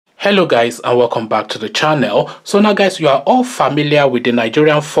Hello guys, and welcome back to the channel. So now guys, you are all familiar with the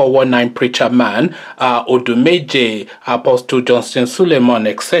Nigerian 419 preacher man, Odumeje, Apostle Johnson Suleiman,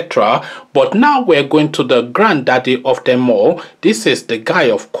 etc. But now we're going to the granddaddy of them all. This is the guy,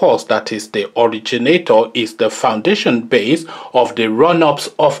 of course, that is the originator, is the foundation base of the run-ups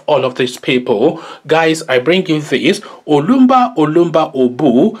of all of these people. Guys, I bring you this. Olumba Olumba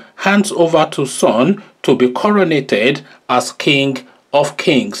Obu hands over to son to be coronated as king of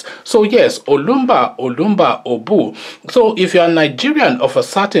kings. So yes, Olumba Olumba Obu. So if you're a Nigerian of a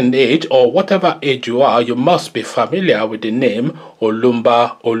certain age or whatever age you are, you must be familiar with the name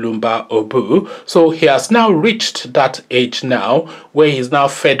Olumba Olumba Obu. So he has now reached that age now where he's now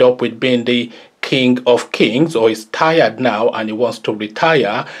fed up with being the king of kings, or is tired now and he wants to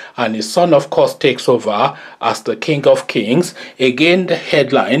retire, and his son of course takes over as the king of kings. Again, the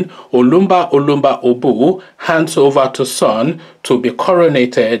headline, Olumba Olumba Obu hands over to son to be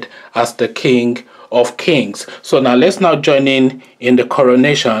coronated as the king of kings. So now let's now join in the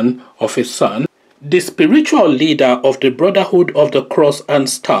coronation of his son. The spiritual leader of the Brotherhood of the Cross and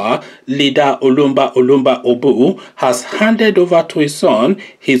Star, leader Olumba Olumba Obu, has handed over to his son,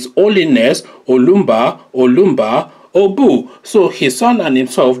 His Holiness Olumba Olumba Obu. So his son and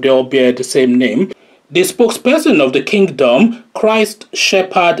himself, they all bear the same name. The spokesperson of the kingdom, Christ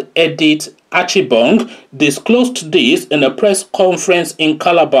Shepherd Edith Achibong, disclosed this in a press conference in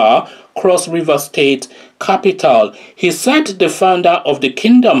Calabar, Cross River State capital. He said the founder of the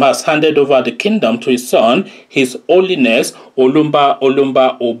kingdom has handed over the kingdom to his son, His Holiness Olumba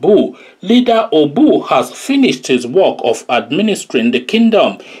Olumba Obu. Leader Obu has finished his work of administering the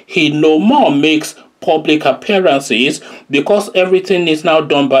kingdom. He no more makes public appearances because everything is now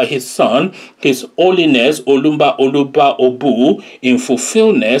done by his son, His Holiness Olumba Olumba Obu, in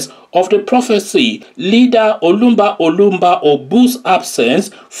fulfillment of the prophecy. Leader Olumba Olumba Obu's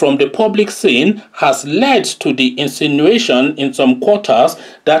absence from the public scene has led to the insinuation in some quarters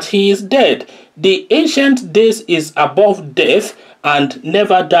that he is dead. The ancient days is above death and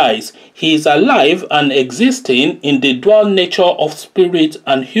never dies. He is alive and existing in the dual nature of spirit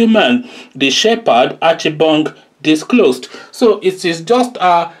and human, the shepherd Achibong disclosed. So it is just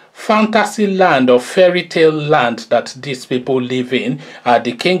a fantasy land or fairy tale land that these people live in.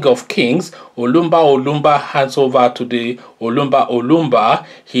 The king of kings, Olumba Olumba, hands over to the Olumba Olumba.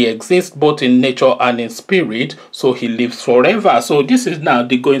 He exists both in nature and in spirit, so he lives forever. So this is now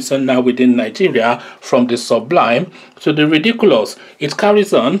the going on now within Nigeria, from the sublime to the ridiculous. It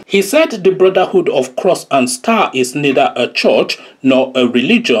carries on. He said the Brotherhood of Cross and Star is neither a church, nor a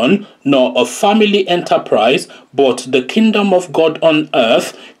religion, nor a family enterprise, but the kingdom of God on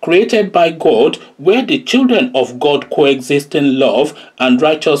earth, created by God, where the children of God coexist in love and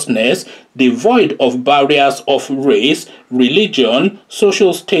righteousness, devoid of barriers of race, religion,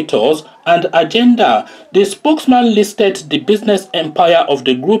 social status, and agenda. The spokesman listed the business empire of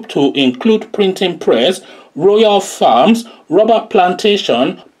the group to include printing press, royal farms, rubber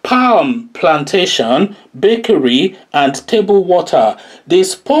plantation, palm plantation, bakery, and table water. The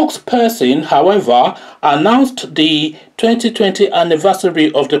spokesperson, however, announced the 2020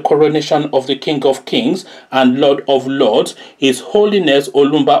 anniversary of the coronation of the King of Kings and Lord of Lords, His Holiness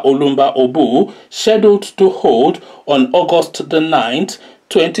Olumba Olumba Obu, scheduled to hold on August the 9th,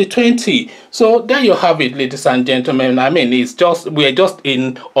 2020. So there you have it, ladies and gentlemen. I mean, it's just, we're just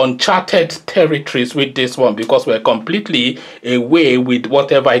in uncharted territories with this one, because we're completely away with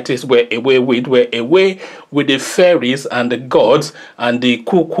whatever it is we're away with. We're away with the fairies and the gods, and the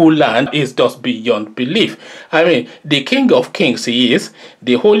cuckoo land is just beyond belief. I mean, the King of Kings he is,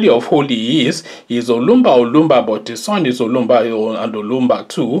 the Holy of Holy he is Olumba Olumba, but his son is Olumba and Olumba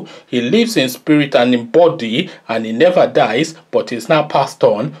too. He lives in spirit and in body, and he never dies, but he's now passed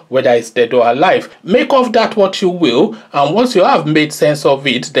on, whether it's dead or alive. Make of that what you will, and once you have made sense of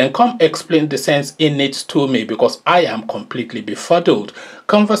it, then come explain the sense in it to me, because I am completely befuddled.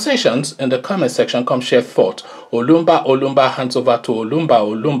 Conversations in the comment section. Come share thought. Olumba Olumba hands over to Olumba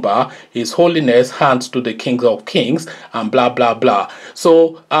Olumba. His Holiness hands to the King of Kings, and blah blah blah.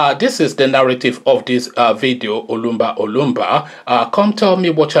 So this is the narrative of this video, Olumba Olumba. Come tell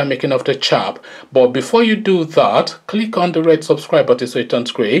me what you're making of the chap. But before you do that, click on the red subscribe button so it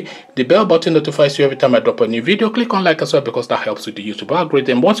turns gray. The bell button notifies you every time I drop a new video. Click on like as well, because that helps with the YouTube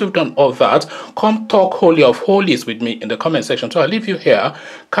algorithm. Once you've done all that, come talk Holy of Holies with me in the comment section. So I leave you here.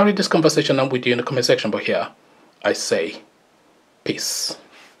 Carry this conversation on with you in the comment section, but here I say peace.